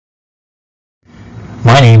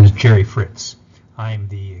My name is Jerry Fritz. I'm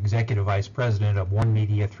the Executive Vice President of One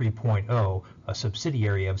Media 3.0, a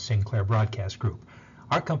subsidiary of Sinclair Broadcast Group.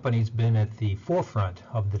 Our company's been at the forefront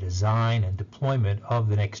of the design and deployment of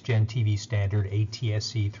the next-gen TV standard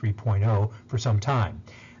ATSC 3.0 for some time.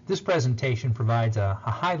 This presentation provides a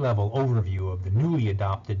high-level overview of the newly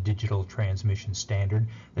adopted digital transmission standard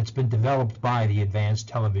that's been developed by the Advanced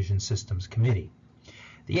Television Systems Committee.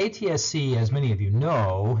 The ATSC, as many of you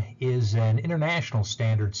know, is an international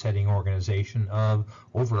standard-setting organization of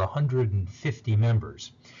over 150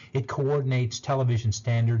 members. It coordinates television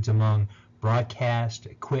standards among broadcast,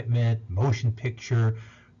 equipment, motion picture,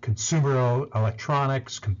 consumer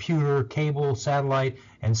electronics, computer, cable, satellite,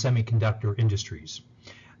 and semiconductor industries.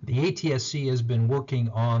 The ATSC has been working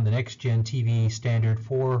on the next-gen TV standard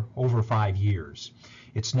for over 5 years.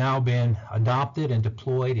 It's now been adopted and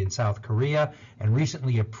deployed in South Korea and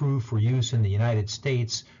recently approved for use in the United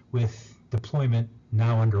States, with deployment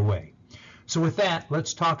now underway. So with that,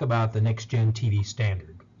 let's talk about the next-gen TV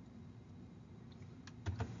standard.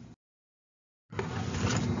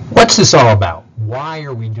 What's this all about? Why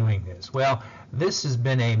are we doing this? Well, this has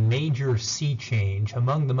been a major sea change,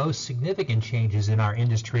 among the most significant changes in our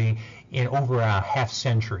industry in over a half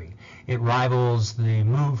century. It rivals the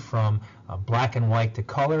move from black and white to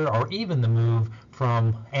color, or even the move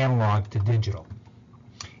from analog to digital.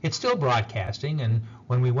 It's still broadcasting, and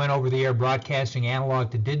when we went over the air broadcasting analog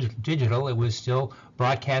to digital, it was still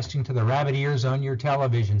broadcasting to the rabbit ears on your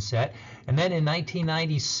television set. And then in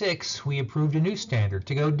 1996, we approved a new standard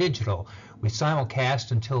to go digital. We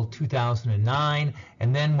simulcast until 2009,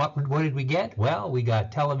 and then what did we get? Well, we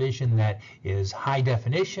got television that is high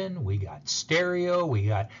definition, we got stereo, we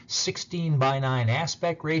got 16:9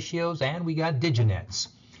 aspect ratios, and we got diginets.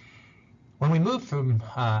 When we moved from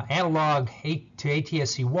analog to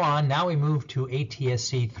ATSC 1, now we move to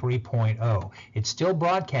ATSC 3.0. It's still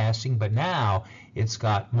broadcasting, but now it's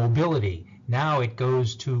got mobility. Now it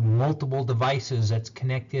goes to multiple devices that's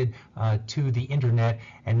connected to the internet,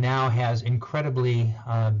 and now has incredibly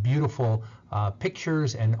beautiful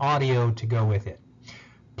pictures and audio to go with it.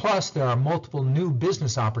 Plus, there are multiple new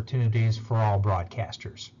business opportunities for all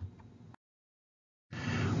broadcasters.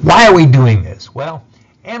 Why are we doing this? Well,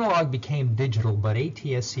 analog became digital, but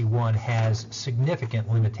ATSC 1 has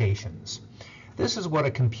significant limitations. This is what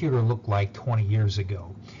a computer looked like 20 years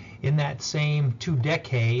ago. In that same 2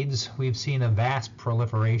 decades, we've seen a vast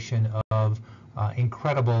proliferation of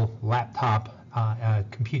incredible laptop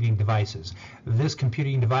computing devices. This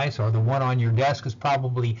computing device, or the one on your desk, is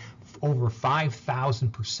probably over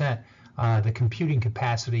 5,000% the computing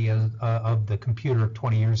capacity of the computer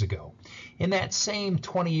 20 years ago. In that same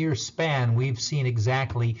 20-year span, we've seen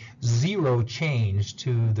exactly 0 change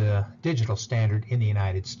to the digital standard in the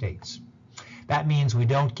United States. That means we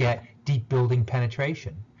don't get deep building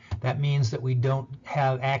penetration. That means that we don't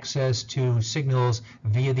have access to signals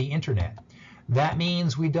via the internet. That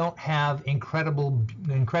means we don't have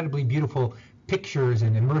incredibly beautiful pictures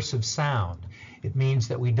and immersive sound. It means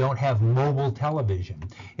that we don't have mobile television.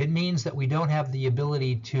 It means that we don't have the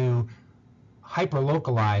ability to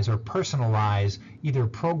hyperlocalize or personalize either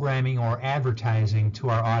programming or advertising to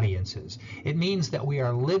our audiences. It means that we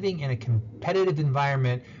are living in a competitive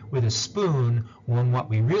environment with a spoon when what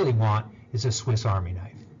we really want is a Swiss Army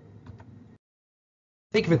knife.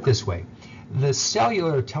 Think of it this way. The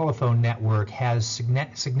cellular telephone network has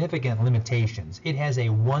significant limitations. It has a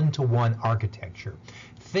one-to-one architecture.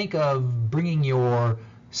 Think of bringing your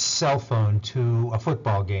cell phone to a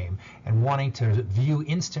football game and wanting to view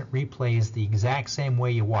instant replays the exact same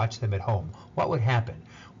way you watch them at home. What would happen?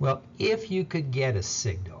 Well, if you could get a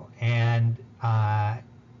signal, and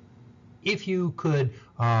if you could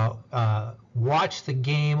watch the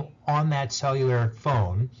game on that cellular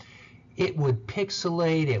phone, it would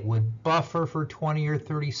pixelate, it would buffer for 20 or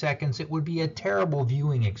 30 seconds. It would be a terrible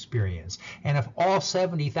viewing experience. And if all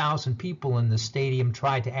 70,000 people in the stadium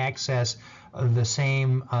tried to access the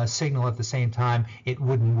same signal at the same time, it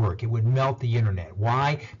wouldn't work. It would melt the internet.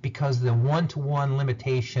 Why? Because the one-to-one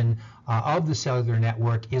limitation of the cellular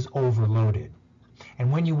network is overloaded.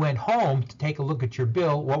 And when you went home to take a look at your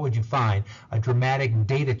bill, what would you find? A dramatic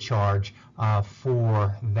data charge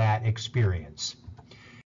for that experience.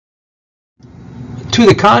 To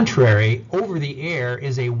the contrary, over-the-air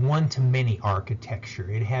is a one-to-many architecture.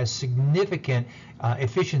 It has significant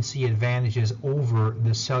efficiency advantages over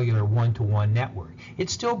the cellular one-to-one network.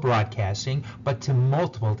 It's still broadcasting, but to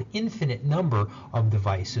multiple, to infinite number of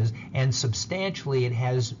devices, and substantially it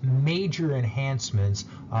has major enhancements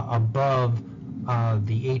above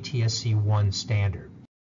the ATSC 1 standard.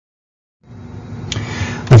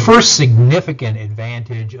 The first significant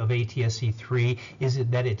advantage of ATSC 3 is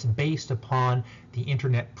that it's based upon the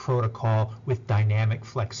Internet Protocol with dynamic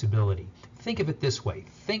flexibility. Think of it this way.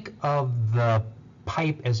 Think of the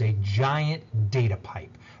pipe as a giant data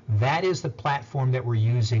pipe. That is the platform that we're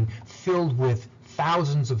using, filled with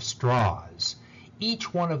thousands of straws.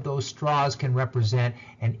 Each one of those straws can represent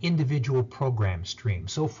an individual program stream.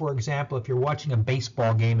 So for example, if you're watching a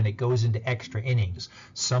baseball game and it goes into extra innings,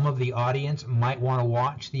 some of the audience might want to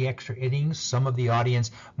watch the extra innings, some of the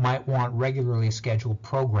audience might want regularly scheduled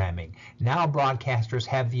programming. Now broadcasters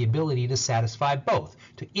have the ability to satisfy both,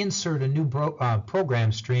 to insert a new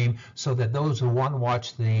program stream so that those who want to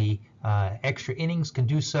watch the extra innings can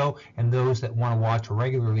do so, and those that want to watch a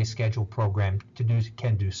regularly scheduled program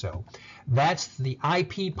can do so. That's the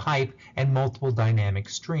IP pipe and multiple dynamic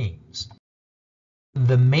streams.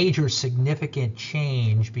 The major significant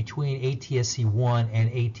change between ATSC 1 and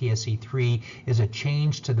ATSC 3 is a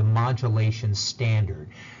change to the modulation standard.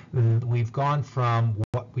 We've gone from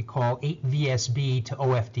what we call 8 VSB to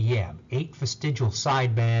OFDM, 8 vestigial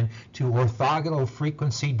sideband, to orthogonal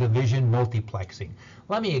frequency division multiplexing.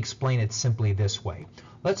 Let me explain it simply this way.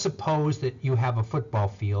 Let's suppose that you have a football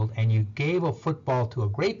field and you gave a football to a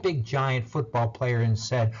great big giant football player and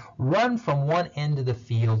said, run from one end of the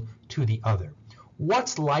field to the other.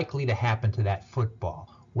 What's likely to happen to that football?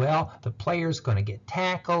 Well, the player's going to get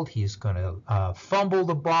tackled, he's going to fumble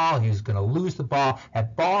the ball, he's going to lose the ball.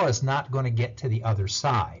 That ball is not going to get to the other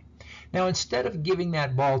side. Now, instead of giving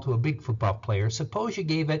that ball to a big football player, suppose you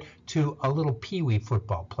gave it to a little pee-wee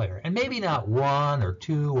football player, and maybe not 1 or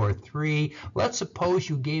 2 or 3. Let's suppose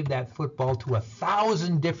you gave that football to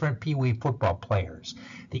 1,000 different pee-wee football players.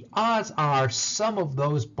 The odds are some of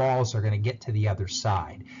those balls are going to get to the other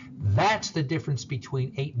side. That's the difference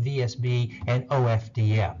between 8 VSB and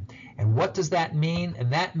OFDM. And what does that mean?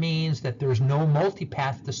 And that means that there's no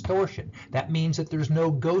multipath distortion. That means that there's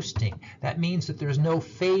no ghosting. That means that there's no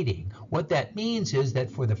fading. What that means is that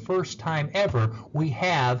for the first time ever, we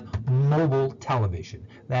have mobile television.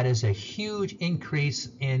 That is a huge increase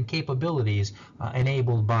in capabilities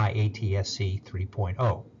enabled by ATSC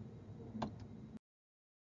 3.0.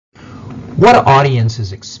 What do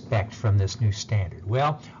audiences expect from this new standard?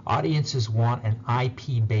 Well, audiences want an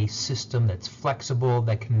IP-based system that's flexible,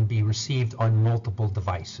 that can be received on multiple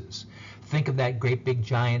devices. Think of that great big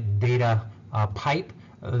giant data pipe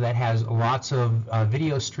that has lots of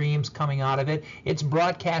video streams coming out of it. It's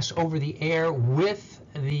broadcast over the air with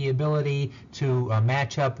the ability to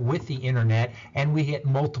match up with the internet, and we get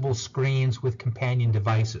multiple screens with companion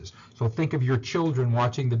devices. So think of your children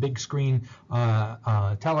watching the big screen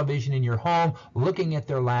television in your home, looking at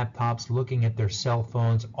their laptops, looking at their cell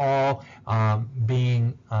phones, all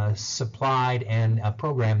being supplied and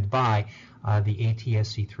programmed by the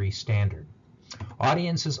ATSC 3 standard.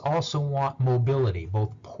 Audiences also want mobility,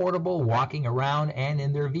 both portable, walking around, and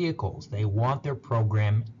in their vehicles. They want their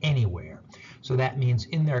program anywhere. So that means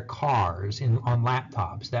in their cars, on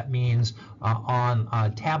laptops. That means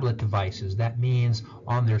on tablet devices. That means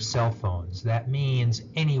on their cell phones. That means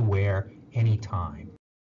anywhere, anytime.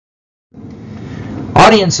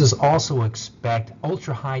 Audiences also expect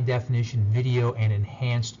ultra-high definition video and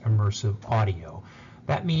enhanced immersive audio.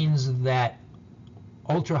 That means that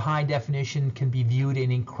ultra-high definition can be viewed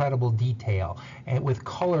in incredible detail and with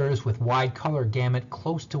colors, with wide color gamut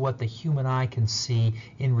close to what the human eye can see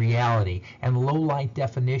in reality, and low light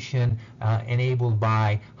definition enabled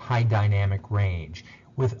by high dynamic range,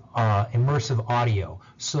 with immersive audio,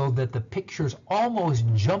 so that the pictures almost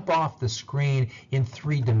jump off the screen in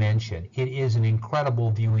 3 dimensions. It is an incredible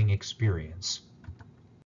viewing experience.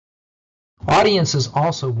 Audiences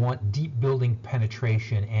also want deep building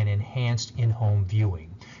penetration and enhanced in-home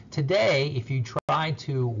viewing. Today, if you try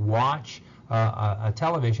to watch a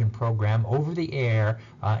television program over the air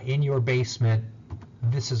in your basement,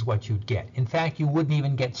 this is what you'd get. In fact, you wouldn't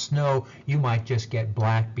even get snow, you might just get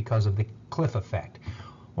black because of the cliff effect.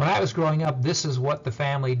 When I was growing up, this is what the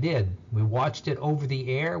family did. We watched it over the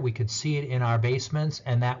air, we could see it in our basements,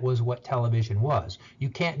 and that was what television was. You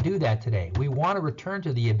can't do that today. We want to return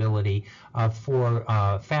to the ability for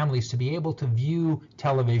families to be able to view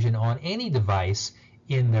television on any device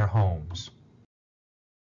in their homes.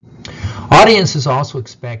 Audiences also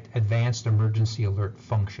expect advanced emergency alert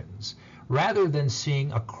functions. Rather than seeing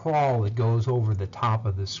a crawl that goes over the top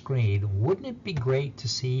of the screen, wouldn't it be great to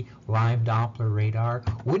see live Doppler radar?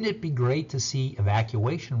 Wouldn't it be great to see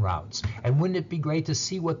evacuation routes? And wouldn't it be great to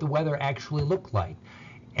see what the weather actually looked like?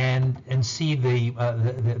 And see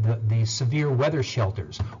the severe weather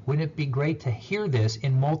shelters? Wouldn't it be great to hear this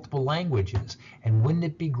in multiple languages? And wouldn't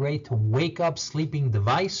it be great to wake up sleeping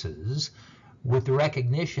devices with the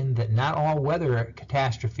recognition that not all weather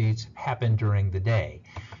catastrophes happen during the day.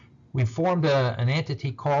 We formed an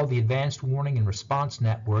entity called the Advanced Warning and Response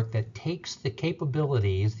Network that takes the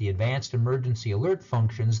capabilities, the advanced emergency alert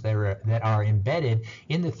functions that are embedded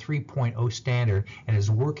in the 3.0 standard and is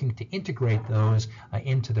working to integrate those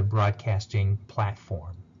into the broadcasting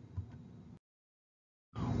platform.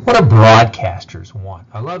 What do broadcasters want?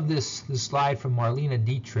 I love this slide from Marlene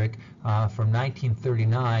Dietrich from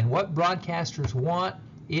 1939. What broadcasters want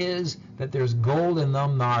is that there's gold in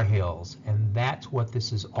them thar hills, and that's what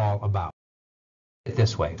this is all about.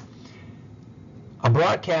 This way, a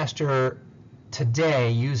broadcaster today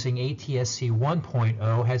using ATSC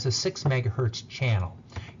 1.0 has a 6 megahertz channel.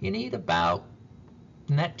 You need about,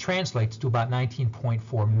 and that translates to about 19.4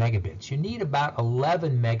 megabits. You need about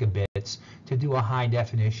 11 megabits to do a high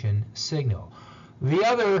definition signal. The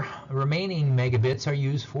other remaining megabits are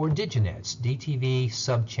used for diginets, DTV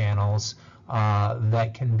subchannels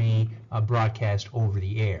that can be broadcast over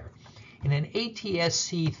the air. In an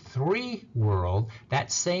ATSC 3 world,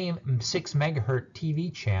 that same 6 megahertz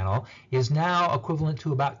TV channel is now equivalent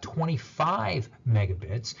to about 25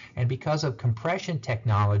 megabits, and because of compression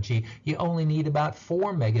technology, you only need about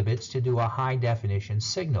 4 megabits to do a high definition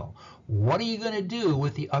signal. What are you going to do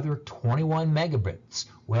with the other 21 megabits?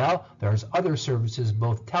 Well, there's other services,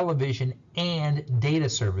 both television and data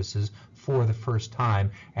services for the first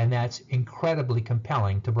time, and that's incredibly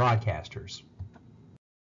compelling to broadcasters.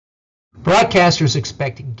 Broadcasters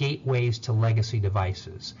expect gateways to legacy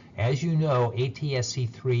devices. As you know, ATSC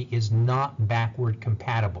 3 is not backward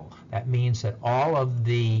compatible. That means that all of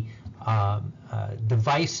the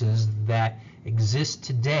devices that exist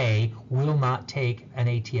today will not take an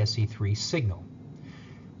ATSC 3 signal.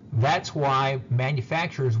 That's why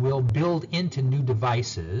manufacturers will build into new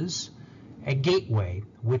devices a gateway,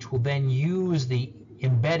 which will then use the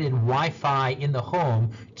embedded Wi-Fi in the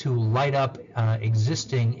home to light up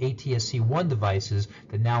existing ATSC 1 devices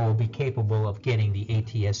that now will be capable of getting the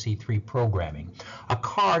ATSC 3 programming. A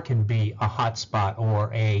car can be a hotspot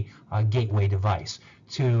or a gateway device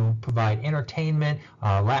to provide entertainment,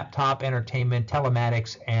 laptop entertainment,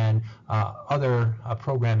 telematics, and other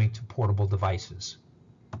programming to portable devices.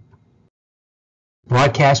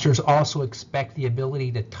 Broadcasters also expect the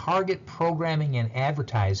ability to target programming and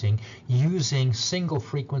advertising using single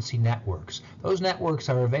frequency networks. Those networks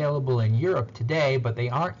are available in Europe today, but they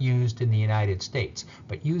aren't used in the United States.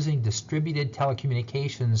 But using distributed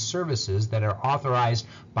telecommunications services that are authorized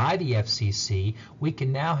by the FCC, we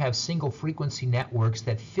can now have single frequency networks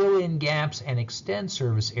that fill in gaps and extend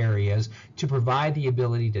service areas to provide the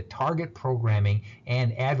ability to target programming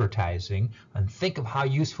and advertising. And think of how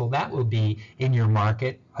useful that will be in your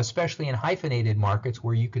market, especially in hyphenated markets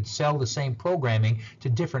where you could sell the same programming to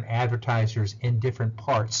different advertisers in different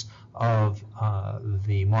parts of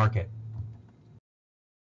the market.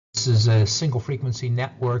 This is a single frequency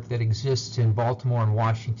network that exists in Baltimore and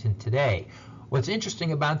Washington today. What's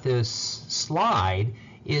interesting about this slide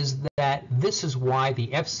is that this is why the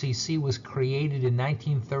FCC was created in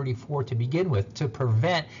 1934 to begin with, to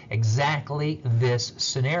prevent exactly this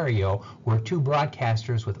scenario where two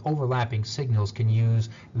broadcasters with overlapping signals can use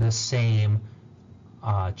the same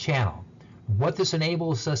channel. What this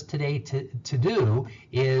enables us today to do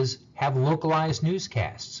is have localized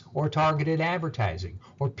newscasts or targeted advertising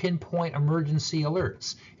or pinpoint emergency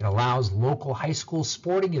alerts. It allows local high school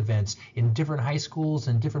sporting events in different high schools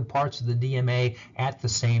and different parts of the DMA at the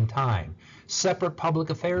same time. Separate public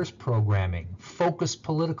affairs programming, focused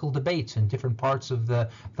political debates in different parts of the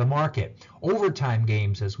market, overtime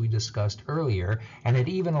games as we discussed earlier, and it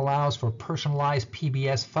even allows for personalized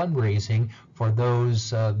PBS fundraising for those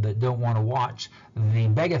that don't want to watch the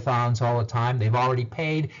megathons all the time. They've already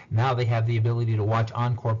paid. Now they have the ability to watch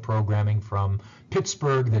encore programming from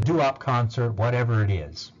Pittsburgh, the doo-wop concert, whatever it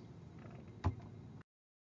is.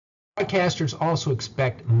 Broadcasters also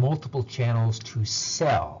expect multiple channels to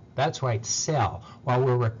sell. That's right, sell. While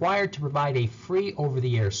we're required to provide a free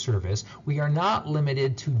over-the-air service, we are not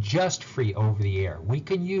limited to just free over-the-air. We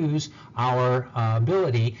can use our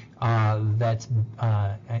ability that's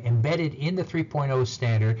embedded in the 3.0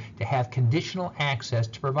 standard to have conditional access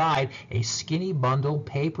to provide a skinny bundle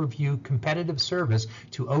pay-per-view competitive service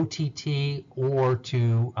to OTT or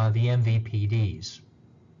to the MVPDs.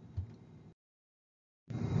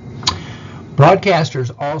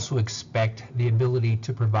 Broadcasters also expect the ability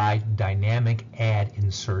to provide dynamic ad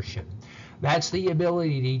insertion. That's the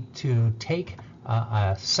ability to take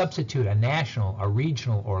substitute a national, a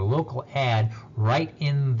regional, or a local ad right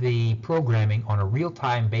in the programming on a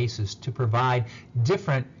real-time basis to provide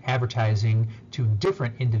different advertising to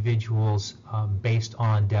different individuals based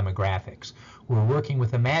on demographics. We're working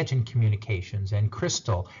with Imagine Communications and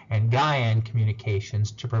Crystal and Guyan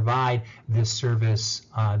Communications to provide this service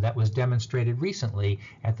that was demonstrated recently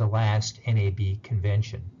at the last NAB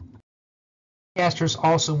convention. Broadcasters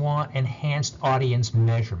also want enhanced audience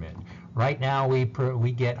measurement. Right now we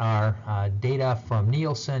get our data from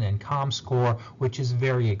Nielsen and ComScore, which is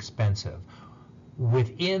very expensive.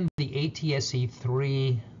 Within the ATSC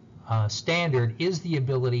 3 standard is the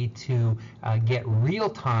ability to get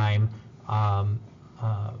real-time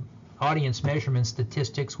audience measurement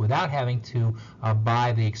statistics without having to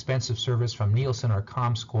buy the expensive service from Nielsen or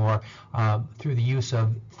ComScore through the use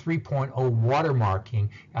of 3.0 watermarking,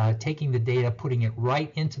 taking the data, putting it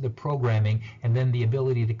right into the programming, and then the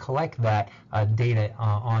ability to collect that data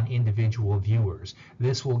on individual viewers.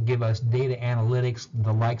 This will give us data analytics,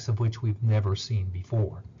 the likes of which we've never seen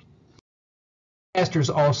before.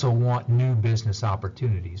 Broadcasters also want new business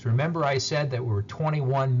opportunities. Remember I said that we're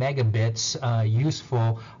 21 megabits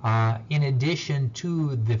useful in addition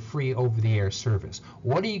to the free over-the-air service.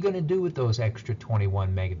 What are you going to do with those extra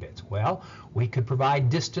 21 megabits? Well, we could provide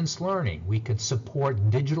distance learning. We could support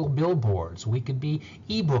digital billboards. We could be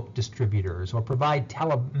ebook distributors or provide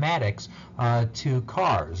telematics to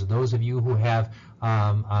cars. Those of you who have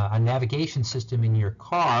a navigation system in your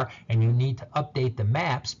car and you need to update the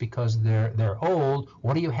maps because they're old,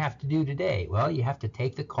 what do you have to do today? Well, you have to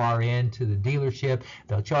take the car in to the dealership.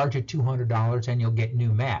 They'll charge you $200 and you'll get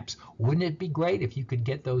new maps. Wouldn't it be great if you could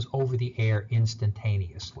get those over the air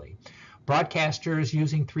instantaneously? Broadcasters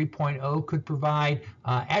using 3.0 could provide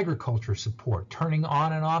agriculture support, turning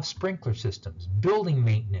on and off sprinkler systems, building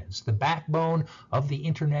maintenance, the backbone of the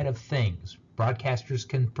Internet of Things. Broadcasters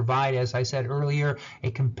can provide, as I said earlier,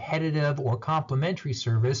 a competitive or complementary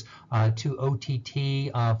service to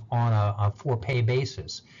OTT on a for-pay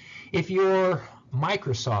basis. If you're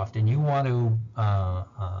Microsoft and you want to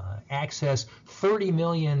access 30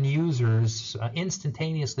 million users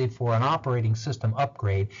instantaneously for an operating system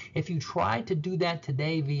upgrade, if you tried to do that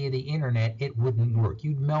today via the internet, it wouldn't work.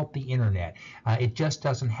 You'd melt the internet. It just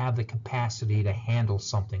doesn't have the capacity to handle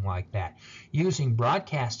something like that. Using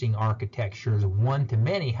broadcasting architectures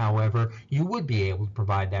one-to-many, however, you would be able to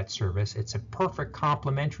provide that service. It's a perfect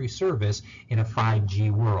complementary service in a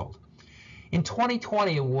 5G world. In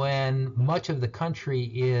 2020, when much of the country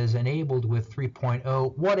is enabled with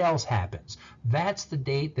 3.0, what else happens? That's the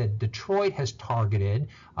date that Detroit has targeted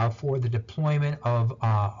for the deployment of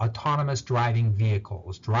autonomous driving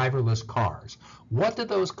vehicles, driverless cars. What do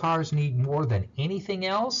those cars need more than anything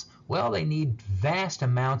else? Well, they need vast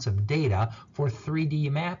amounts of data for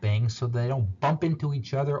 3D mapping so they don't bump into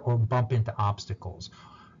each other or bump into obstacles.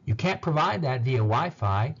 You can't provide that via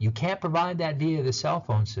Wi-Fi. You can't provide that via the cell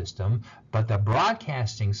phone system, but the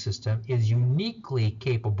broadcasting system is uniquely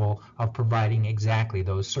capable of providing exactly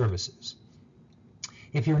those services.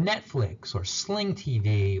 If you're Netflix or Sling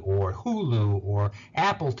TV or Hulu or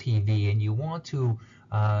Apple TV and you want to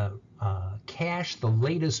cache the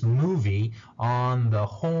latest movie on the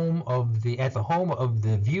home of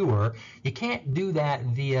the viewer, you can't do that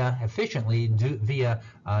efficiently via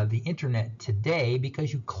the internet today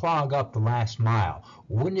because you clog up the last mile.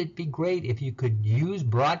 Wouldn't it be great if you could use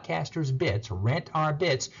broadcasters' bits, rent our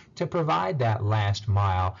bits, to provide that last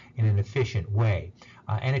mile in an efficient way?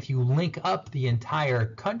 And if you link up the entire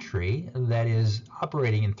country that is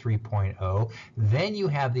operating in 3.0, then you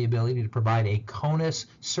have the ability to provide a CONUS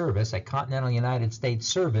service, a Continental United States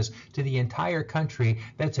service, to the entire country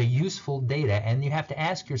that's a useful data. And you have to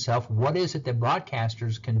ask yourself, what is it that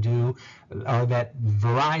broadcasters can do, or that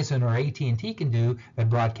Verizon or AT&T can do, that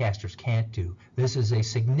broadcasters can't do? This is a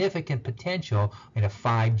significant potential in a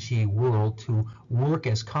 5G world to work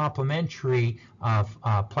as complementary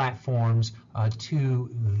platforms to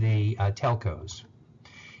the telcos.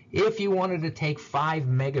 If you wanted to take 5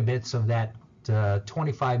 megabits of that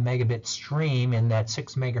 25 megabit stream in that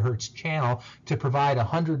 6 megahertz channel to provide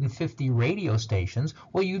 150 radio stations,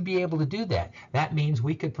 well, you'd be able to do that. That means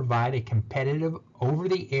we could provide a competitive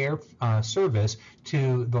over-the-air service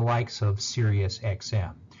to the likes of Sirius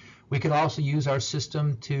XM. We could also use our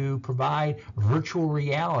system to provide virtual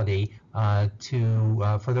reality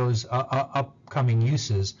for those upcoming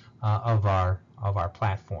uses of our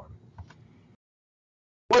platform.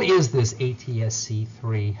 What is this ATSC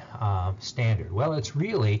 3 standard? Well, it's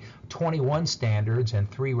really 21 standards and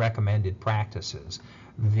 3 recommended practices.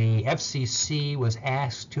 the FCC was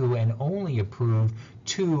asked to and only approved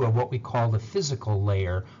 2 of what we call the physical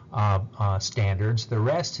layer standards. The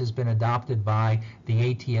rest has been adopted by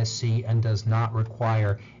the ATSC and does not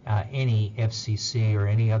require any FCC or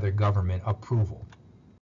any other government approval.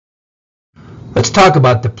 Let's talk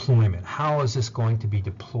about deployment. How is this going to be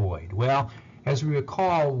deployed? Well, as we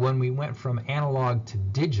recall, when we went from analog to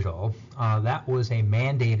digital, that was a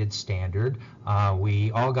mandated standard.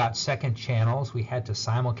 We all got second channels. We had to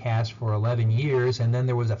simulcast for 11 years, and then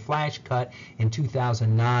there was a flash cut in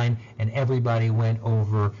 2009, and everybody went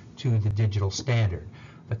over to the digital standard.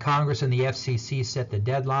 The Congress and the FCC set the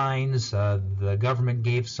deadlines. The government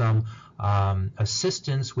gave some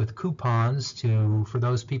assistance with coupons for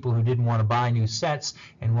those people who didn't want to buy new sets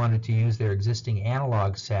and wanted to use their existing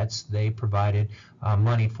analog sets. They provided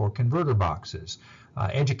money for converter boxes.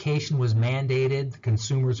 Education was mandated. The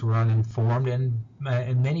consumers were uninformed, and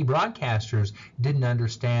many broadcasters didn't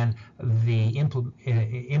understand the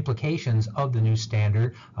implications of the new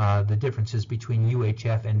standard, the differences between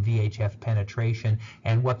UHF and VHF penetration,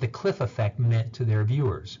 and what the cliff effect meant to their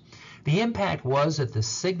viewers. The impact was that the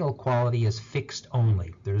signal quality is fixed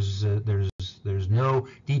only. There's no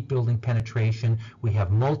deep building penetration. We have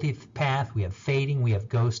multipath, we have fading, we have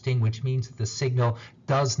ghosting, which means that the signal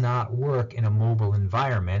does not work in a mobile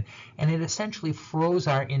environment, and it essentially froze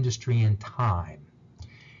our industry in time.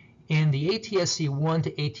 In the ATSC 1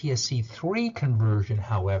 to ATSC 3 conversion,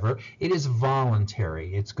 however, it is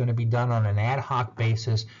voluntary. It's going to be done on an ad hoc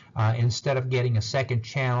basis. Instead of getting a second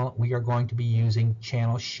channel, we are going to be using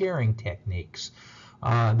channel sharing techniques.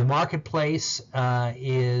 The marketplace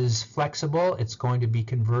is flexible. It's going to be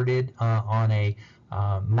converted on a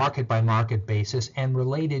market-by-market basis and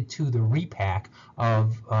related to the repack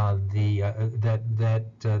of that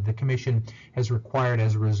the Commission has required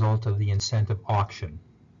as a result of the incentive auction.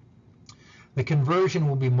 The conversion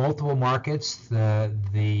will be multiple markets. The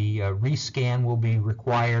rescan will be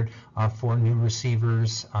required for new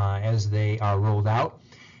receivers as they are rolled out.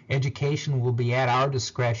 Education will be at our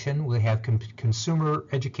discretion. We have consumer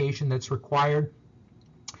education that's required,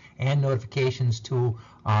 and notifications to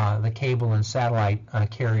the cable and satellite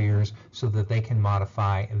carriers so that they can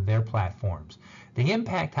modify their platforms. The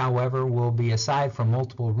impact, however, will be, aside from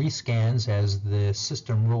multiple rescans as the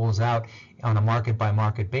system rolls out on a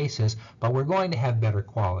market-by-market basis, but we're going to have better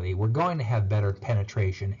quality. We're going to have better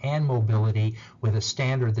penetration and mobility with a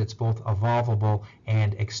standard that's both evolvable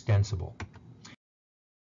and extensible.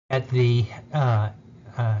 At the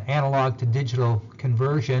analog to digital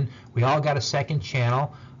conversion, we all got a second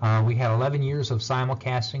channel. We had 11 years of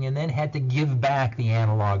simulcasting and then had to give back the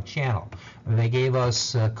analog channel. They gave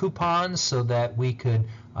us coupons so that we could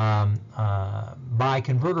buy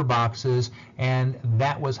converter boxes, and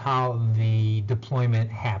that was how the deployment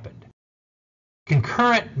happened.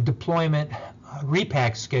 Concurrent deployment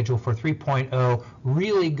repack schedule for 3.0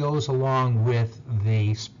 really goes along with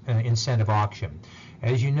the incentive auction.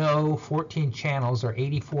 As you know, 14 channels or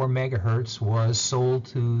 84 megahertz was sold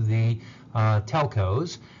to the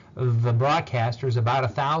telcos. The broadcasters, about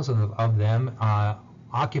 1,000 of them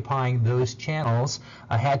occupying those channels,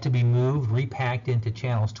 had to be moved, repacked into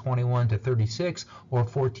channels 21 to 36 or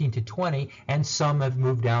 14 to 20, and some have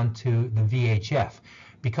moved down to the VHF.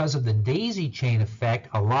 Because of the daisy chain effect,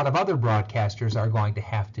 a lot of other broadcasters are going to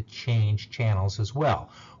have to change channels as well.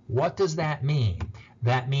 What does that mean?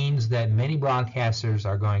 That means that many broadcasters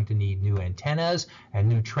are going to need new antennas and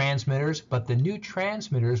new transmitters, but the new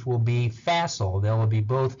transmitters will be facile. They will be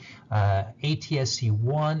both ATSC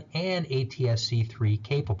 1 and ATSC 3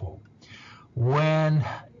 capable. When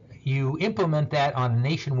you implement that on a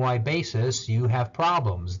nationwide basis, you have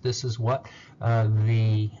problems. This is what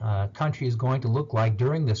the country is going to look like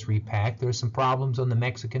during this repack. There's some problems on the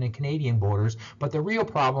Mexican and Canadian borders, but the real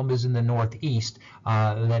problem is in the Northeast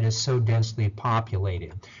that is so densely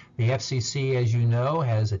populated. The FCC, as you know,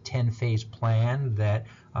 has a 10-phase plan that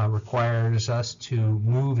requires us to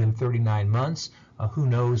move in 39 months. Who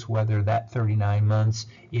knows whether that 39 months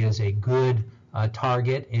is a good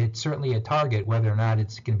target. It's certainly a target. Whether or not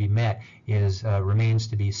it's going to be met remains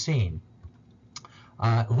to be seen.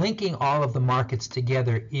 Linking all of the markets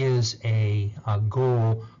together is a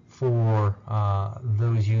goal for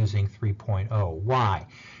those using 3.0. Why?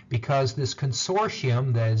 Because this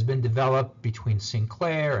consortium that has been developed between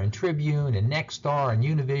Sinclair and Tribune and Nexstar and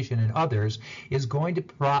Univision and others is going to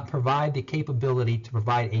provide the capability to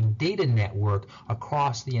provide a data network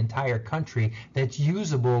across the entire country that's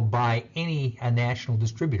usable by any national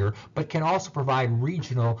distributor, but can also provide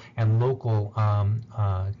regional and local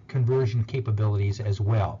conversion capabilities as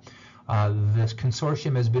well. This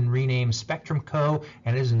consortium has been renamed Spectrum Co.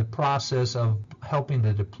 and is in the process of helping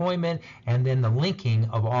the deployment and then the linking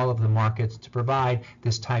of all of the markets to provide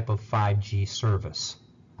this type of 5G service.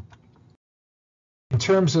 In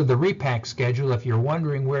terms of the repack schedule, if you're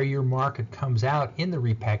wondering where your market comes out in the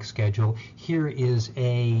repack schedule, here is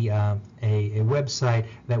a website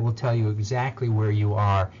that will tell you exactly where you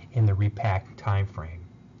are in the repack time frame.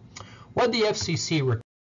 What the FCC required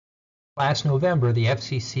last November, the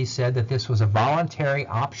FCC said that this was a voluntary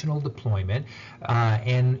optional deployment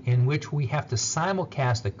and in which we have to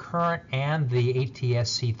simulcast the current and the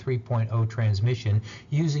ATSC 3.0 transmission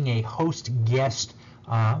using a host-guest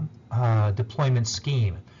deployment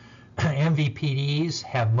scheme.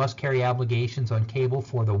 MVPDs must carry obligations on cable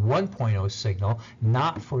for the 1.0 signal,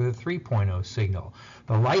 not for the 3.0 signal.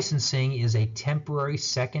 The licensing is a temporary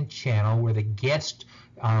second channel where the guest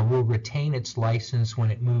will retain its license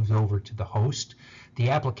when it moves over to the host. The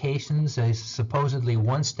applications is supposedly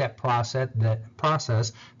one-step process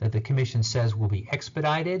that the Commission says will be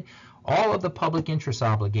expedited. All of the public interest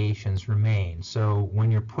obligations remain. So when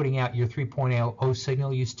you're putting out your 3.0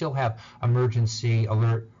 signal, you still have emergency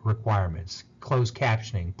alert requirements, closed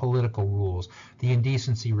captioning, political rules, the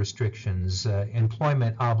indecency restrictions,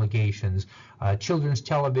 employment obligations, children's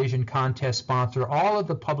television contest sponsor. All of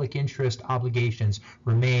the public interest obligations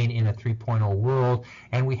remain in a 3.0 world,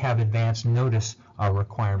 and we have advance notice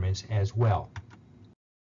requirements as well.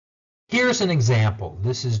 Here's an example.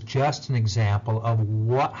 This is just an example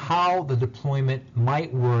of how the deployment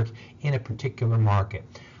might work in a particular market.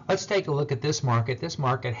 Let's take a look at this market. This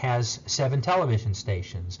market has 7 television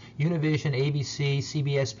stations: Univision, ABC,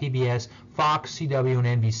 CBS, PBS, Fox, CW,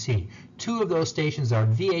 and NBC. 2 of those stations are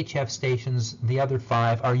VHF stations. The other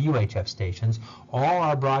 5 are UHF stations. All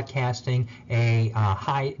are broadcasting a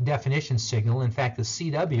high-definition signal. In fact, the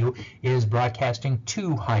CW is broadcasting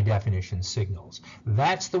 2 high-definition signals.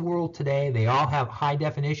 That's the world today. They all have high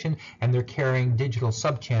definition, and they're carrying digital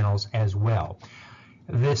subchannels as well.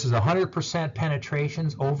 This is 100%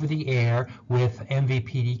 penetrations over the air with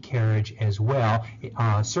MVPD carriage as well.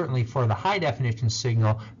 Certainly for the high definition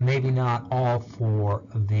signal, maybe not all for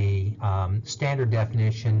the standard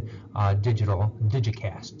definition digital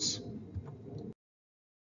digicasts.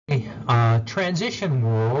 Transition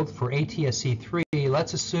world for ATSC 3,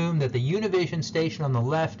 let's assume that the Univision station on the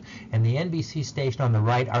left and the NBC station on the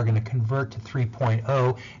right are going to convert to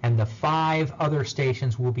 3.0, and the 5 other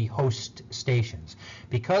stations will be host stations.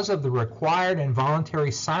 Because of the required and voluntary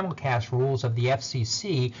simulcast rules of the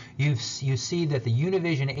FCC, you see that the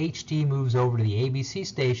Univision HD moves over to the ABC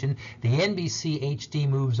station, the NBC HD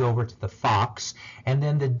moves over to the Fox, and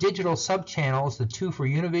then the digital subchannels, the 2 for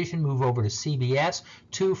Univision move over to CBS,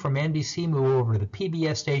 2 from NBC move over to the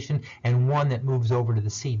PBS station, and 1 that moves over to the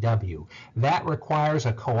CW. That requires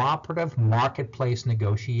a cooperative marketplace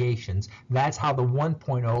negotiations. That's how the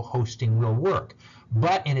 1.0 hosting will work.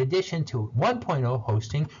 But in addition to 1.0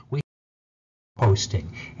 hosting, we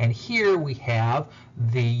hosting. And here we have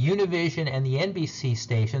the Univision and the NBC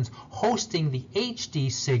stations hosting the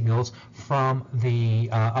HD signals from the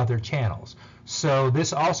other channels. So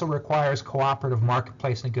this also requires cooperative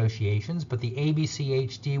marketplace negotiations, but the ABC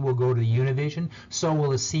HD will go to the Univision, so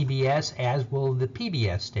will the CBS, as will the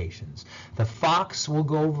PBS stations. The Fox will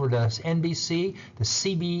go over to NBC, the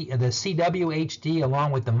CW HD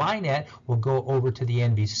along with the MyNet will go over to the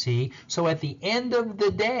NBC. So at the end of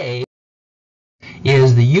the day,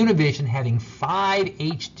 is the Univision having 5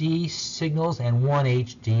 HD signals and 1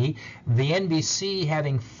 HD, the NBC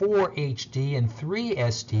having 4 HD and 3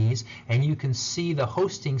 SDs, and you can see the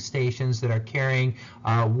hosting stations that are carrying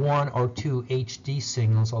 1 or 2 HD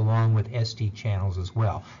signals along with SD channels as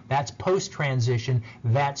well. That's post-transition.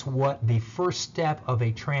 That's what the first step of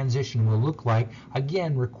a transition will look like,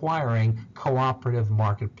 again requiring cooperative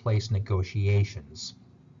marketplace negotiations.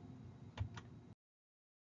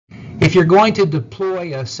 If you're going to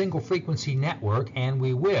deploy a single frequency network, and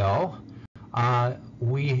we will,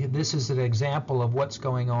 this is an example of what's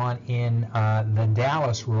going on in the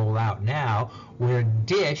Dallas rollout now, where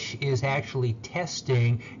Dish is actually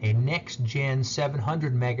testing a next-gen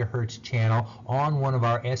 700 megahertz channel on one of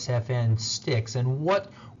our SFN sticks. And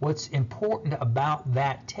what's important about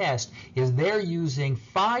that test is they're using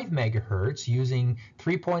 5 megahertz using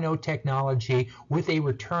 3.0 technology with a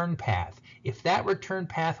return path. If that return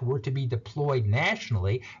path were to be deployed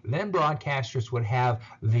nationally, then broadcasters would have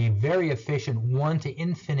the very efficient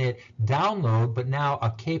one-to-infinite download, but now the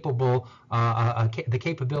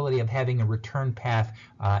capability of having a return path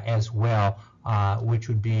as well, which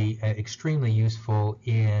would be extremely useful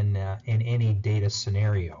in any data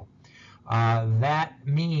scenario. that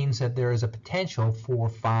means that there is a potential for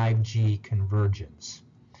 5G convergence.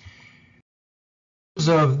 In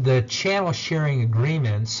terms of the channel sharing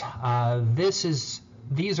agreements,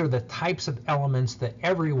 these are the types of elements that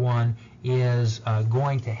everyone is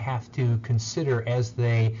going to have to consider as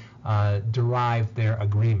they derive their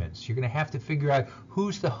agreements. You're going to have to figure out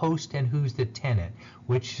who's the host and who's the tenant,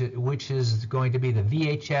 which is going to be the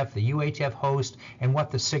VHF, the UHF host, and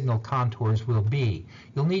what the signal contours will be.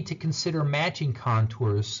 You'll need to consider matching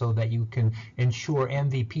contours so that you can ensure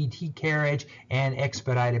MVPT carriage and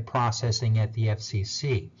expedited processing at the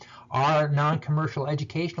FCC. Are non-commercial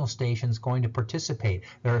educational stations going to participate?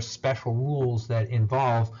 There are special rules that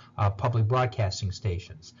involve public broadcasting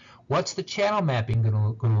stations. What's the channel mapping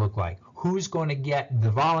going to look like? Who's going to get the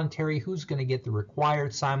voluntary? Who's going to get the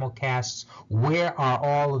required simulcasts? Where are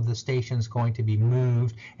all of the stations going to be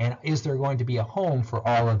moved? And is there going to be a home for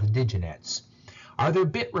all of the diginets? Are there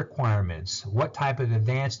bit requirements? What type of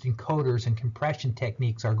advanced encoders and compression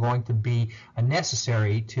techniques are going to be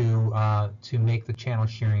necessary to make the channel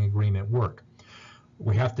sharing agreement work?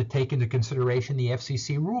 We have to take into consideration the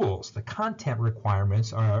FCC rules. The content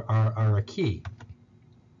requirements are a key.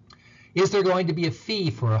 Is there going to be a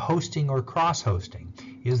fee for a hosting or cross-hosting?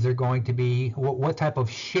 Is there going to be, what type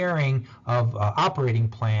of sharing of operating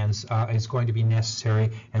plans is going to be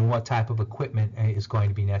necessary, and what type of equipment is going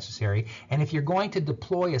to be necessary? And if you're going to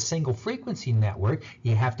deploy a single frequency network,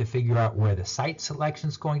 you have to figure out where the site selection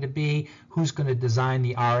is going to be, who's going to design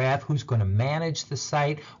the RF, who's going to manage the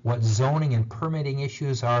site, what zoning and permitting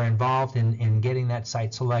issues are involved in getting that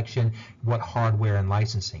site selection, what hardware and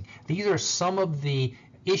licensing. These are some of the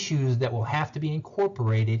issues that will have to be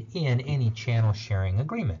incorporated in any channel sharing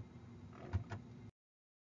agreement.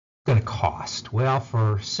 What's going to cost? Well,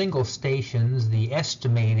 for single stations, the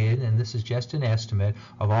estimated, and this is just an estimate,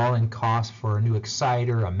 of all-in cost for a new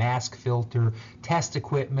exciter, a mask filter, test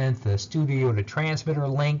equipment, the studio to transmitter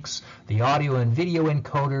links, the audio and video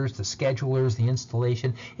encoders, the schedulers, the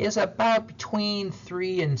installation, is about between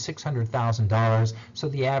 $300,000 and $600,000, so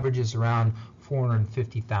the average is around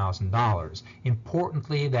 $450,000.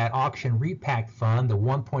 Importantly, that auction repack fund, the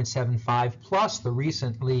 1.75 plus the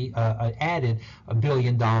recently added $1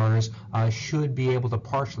 billion, should be able to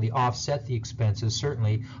partially offset the expenses,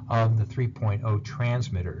 certainly, of the 3.0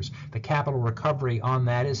 transmitters. The capital recovery on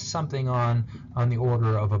that is something on the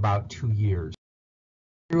order of about 2 years.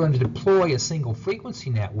 You're going to deploy a single frequency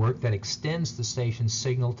network that extends the station's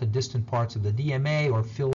signal to distant parts of the DMA or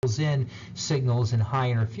fills in signals in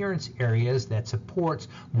high interference areas that supports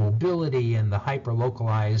mobility and the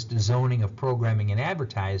hyper-localized zoning of programming and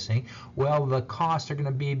advertising. Well, the costs are going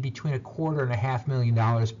to be between $250,000 and $500,000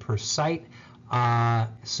 million per site.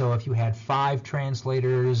 So if you had 5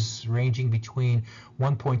 translators ranging between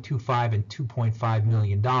 $1.25 and $2.5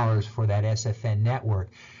 million for that SFN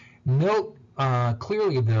network. Note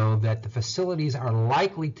clearly, though, that the facilities are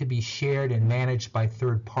likely to be shared and managed by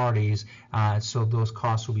third parties, so those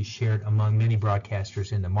costs will be shared among many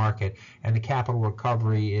broadcasters in the market, and the capital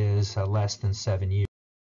recovery is less than 7 years.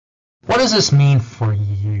 What does this mean for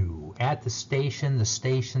you? At the station, the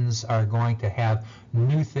stations are going to have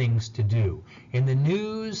new things to do. In the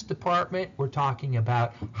news department, we're talking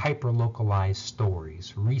about hyper-localized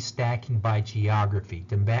stories, restacking by geography,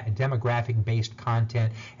 demographic-based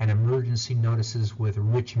content, and emergency notices with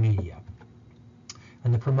rich media.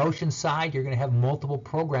 On the promotion side, you're going to have multiple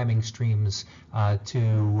programming streams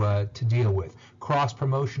to deal with.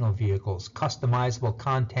 Cross-promotional vehicles, customizable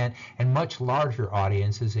content, and much larger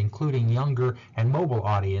audiences, including younger and mobile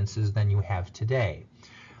audiences than you have today.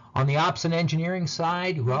 On the ops and engineering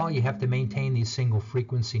side, well, you have to maintain these single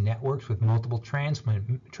frequency networks with multiple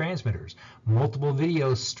transmitters, multiple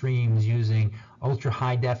video streams using ultra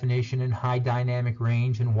high definition and high dynamic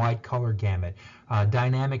range and wide color gamut,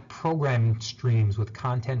 dynamic programming streams with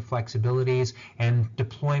content flexibilities and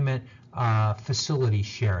deployment facility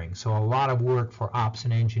sharing. So a lot of work for ops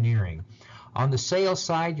and engineering. On the sales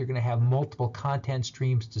side, you're going to have multiple content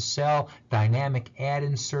streams to sell, dynamic ad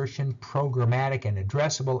insertion, programmatic and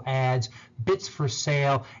addressable ads, bits for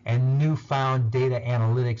sale, and newfound data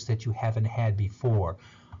analytics that you haven't had before.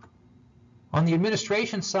 On the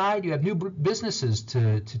administration side, you have new businesses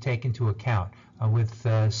to take into account with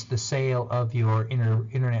the sale of your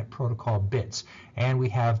Internet Protocol bits, and we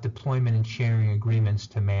have deployment and sharing agreements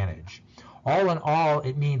to manage. All in all,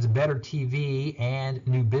 it means better TV and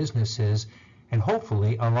new businesses, and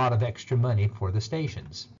hopefully a lot of extra money for the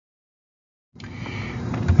stations.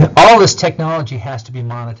 All this technology has to be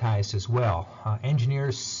monetized as well.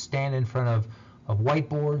 Engineers stand in front of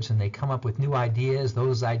whiteboards, and they come up with new ideas.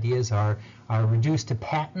 Those ideas are reduced to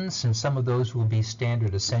patents, and some of those will be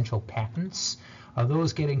standard essential patents.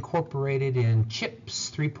 Those get incorporated in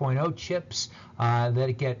chips, 3.0 chips,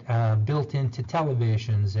 that get built into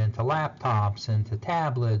televisions, into laptops, into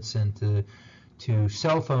tablets, into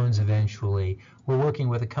cell phones eventually. We're working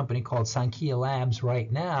with a company called Sankhya Labs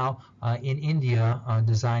right now in India,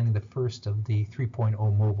 designing the first of the 3.0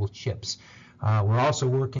 mobile chips. We're also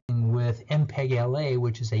working with MPEG-LA,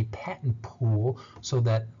 which is a patent pool, so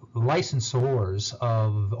that licensors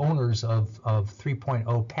of owners of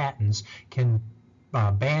 3.0 patents can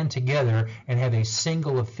band together and have a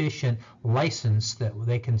single efficient license that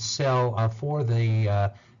they can sell for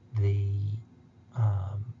the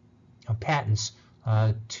patents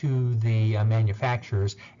to the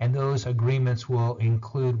manufacturers, and those agreements will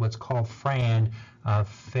include what's called FRAND,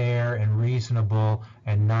 fair and reasonable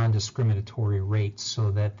and non-discriminatory rates,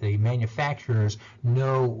 so that the manufacturers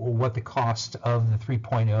know what the cost of the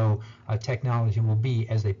 3.0 technology will be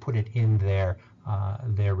as they put it in their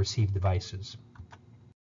received devices.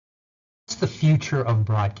 What's the future of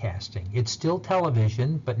broadcasting? It's still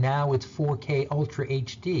television, but now it's 4K Ultra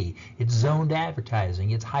HD. It's zoned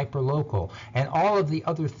advertising. It's hyperlocal, and all of the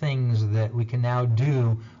other things that we can now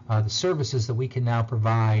do, the services that we can now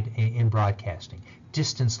provide in broadcasting.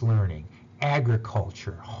 Distance learning,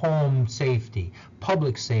 agriculture, home safety,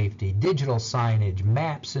 public safety, digital signage,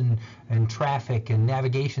 maps and traffic and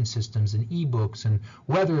navigation systems and ebooks and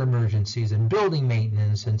weather emergencies and building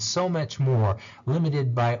maintenance and so much more,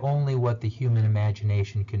 limited by only what the human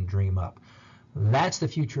imagination can dream up. That's the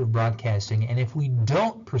future of broadcasting, and if we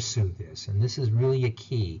don't pursue this, and this is really a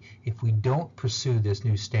key, if we don't pursue this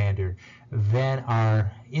new standard, then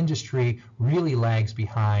our industry really lags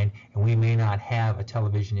behind, and we may not have a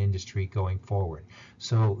television industry going forward.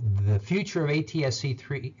 So the future of ATSC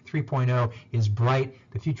 3.0 is bright,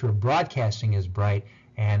 the future of broadcasting is bright,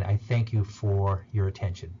 and I thank you for your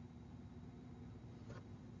attention.